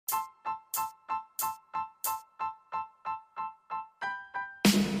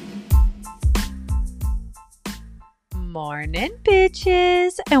Morning,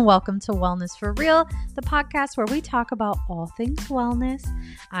 bitches, and welcome to Wellness for Real, the podcast where we talk about all things wellness.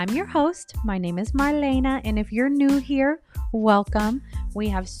 I'm your host. My name is Marlena, and if you're new here, welcome. We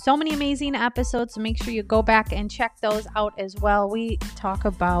have so many amazing episodes, so make sure you go back and check those out as well. We talk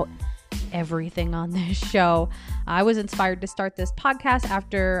about everything on this show. I was inspired to start this podcast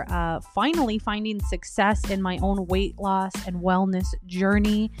after finally finding success in my own weight loss and wellness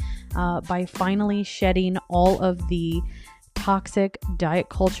journey by finally shedding all of the toxic diet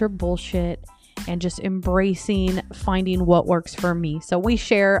culture bullshit and just embracing finding what works for me. So we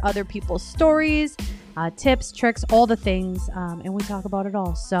share other people's stories, tips, tricks, all the things, and we talk about it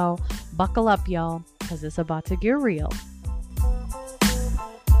all. So buckle up, y'all, because it's about to get real.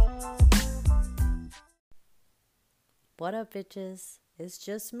 What up, bitches? It's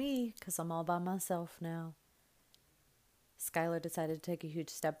just me, because I'm all by myself now. Skylar decided to take a huge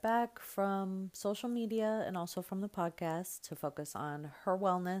step back from social media and also from the podcast to focus on her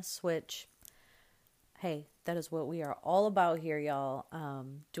wellness, which, hey, that is what we are all about here, y'all.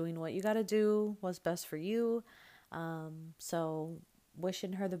 Doing what you got to do, what's best for you. So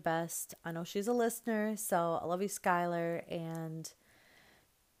wishing her the best. I know she's a listener, so I love you, Skylar, and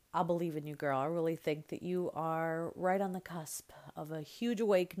I believe in you, girl. I really think that you are right on the cusp of a huge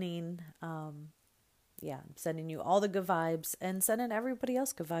awakening. I'm sending you all the good vibes and sending everybody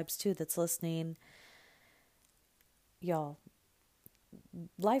else good vibes too that's listening. Y'all,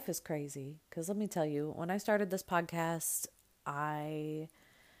 life is crazy. Because let me tell you, when I started this podcast, I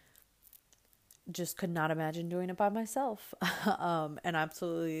just could not imagine doing it by myself. And I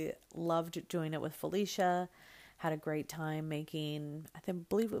absolutely loved doing it with Felicia. Had a great time making,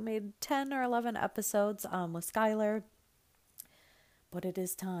 believe we made 10 or 11 episodes with Skylar. But it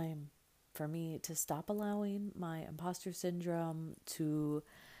is time for me to stop allowing my imposter syndrome to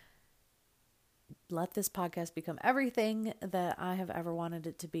let this podcast become everything that I have ever wanted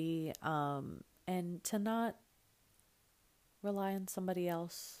it to be, and to not rely on somebody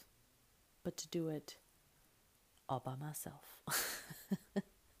else, but to do it all by myself.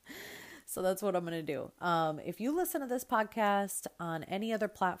 So that's what I'm going to do. If you listen to this podcast on any other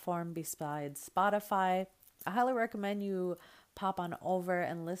platform besides Spotify, I highly recommend you pop on over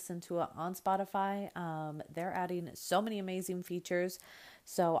and listen to it on Spotify. They're adding so many amazing features.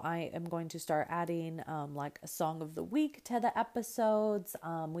 So I am going to start adding like a song of the week to the episodes.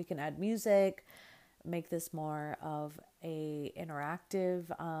 We can add music, make this more of a interactive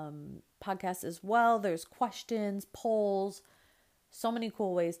podcast as well. There's questions, polls, so many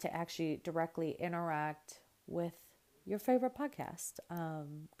cool ways to actually directly interact with your favorite podcast.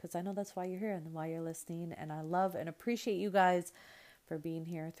 Because I know that's why you're here and why you're listening. And I love and appreciate you guys for being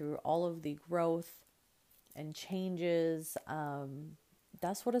here through all of the growth and changes.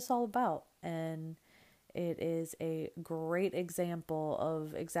 That's what it's all about. And it is a great example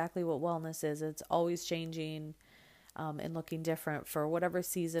of exactly what wellness is. It's always changing and looking different for whatever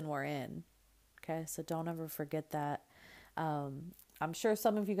season we're in. Okay, so don't ever forget that. I'm sure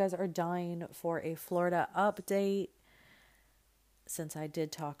some of you guys are dying for a Florida update, since I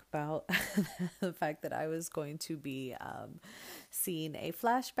did talk about the fact that I was going to be seeing a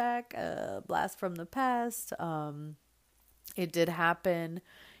flashback, a blast from the past. It did happen.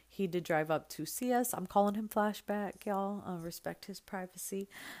 He did drive up to see us. I'm calling him Flashback, y'all. Respect his privacy.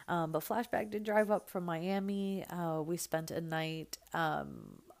 But Flashback did drive up from Miami. We spent a night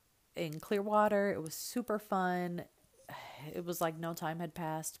in Clearwater. It was super fun. It was like no time had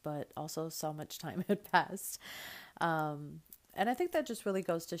passed, but also so much time had passed. And I think that just really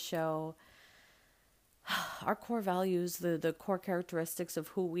goes to show our core values, the core characteristics of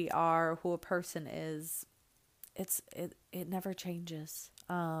who we are, who a person is. It never changes.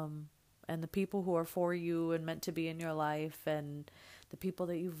 And the people who are for you and meant to be in your life and the people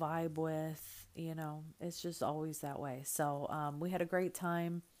that you vibe with, it's just always that way. So we had a great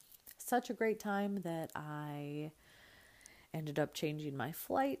time, such a great time that I ended up changing my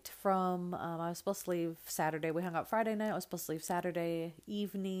flight from, I was supposed to leave Saturday. We hung out Friday night. I was supposed to leave Saturday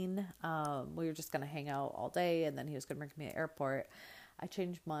evening. We were just going to hang out all day, and then he was going to bring me to the airport. I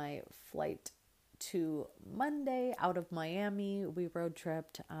changed my flight to Monday out of Miami. We road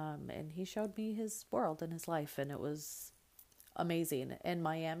tripped, and he showed me his world and his life, and it was amazing. In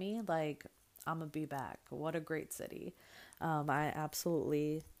Miami, like, I'm going to be back. What a great city. I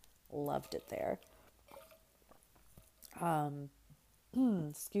absolutely loved it there.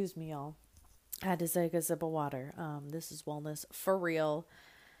 Excuse me, y'all. I had to take a sip of water. This is wellness for real.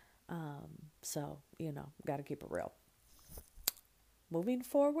 So, gotta keep it real. Moving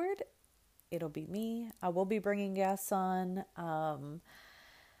forward, it'll be me. I will be bringing guests on.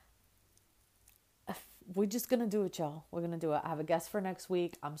 we're just going to do it, y'all. We're going to do it. I have a guest for next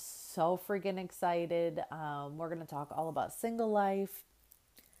week. I'm so freaking excited. We're going to talk all about single life.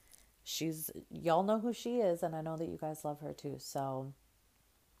 Y'all know who she is, and I know that you guys love her too. So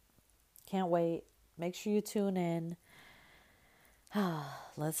can't wait. Make sure you tune in.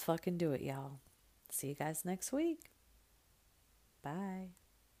 Let's fucking do it, y'all. See you guys next week. Bye.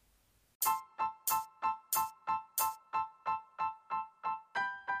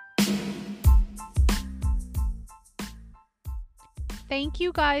 Thank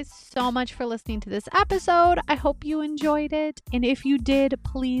you guys so much for listening to this episode. I hope you enjoyed it. And if you did,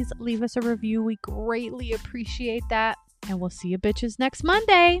 please leave us a review. We greatly appreciate that. And we'll see you bitches next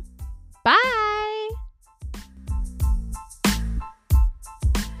Monday. Bye.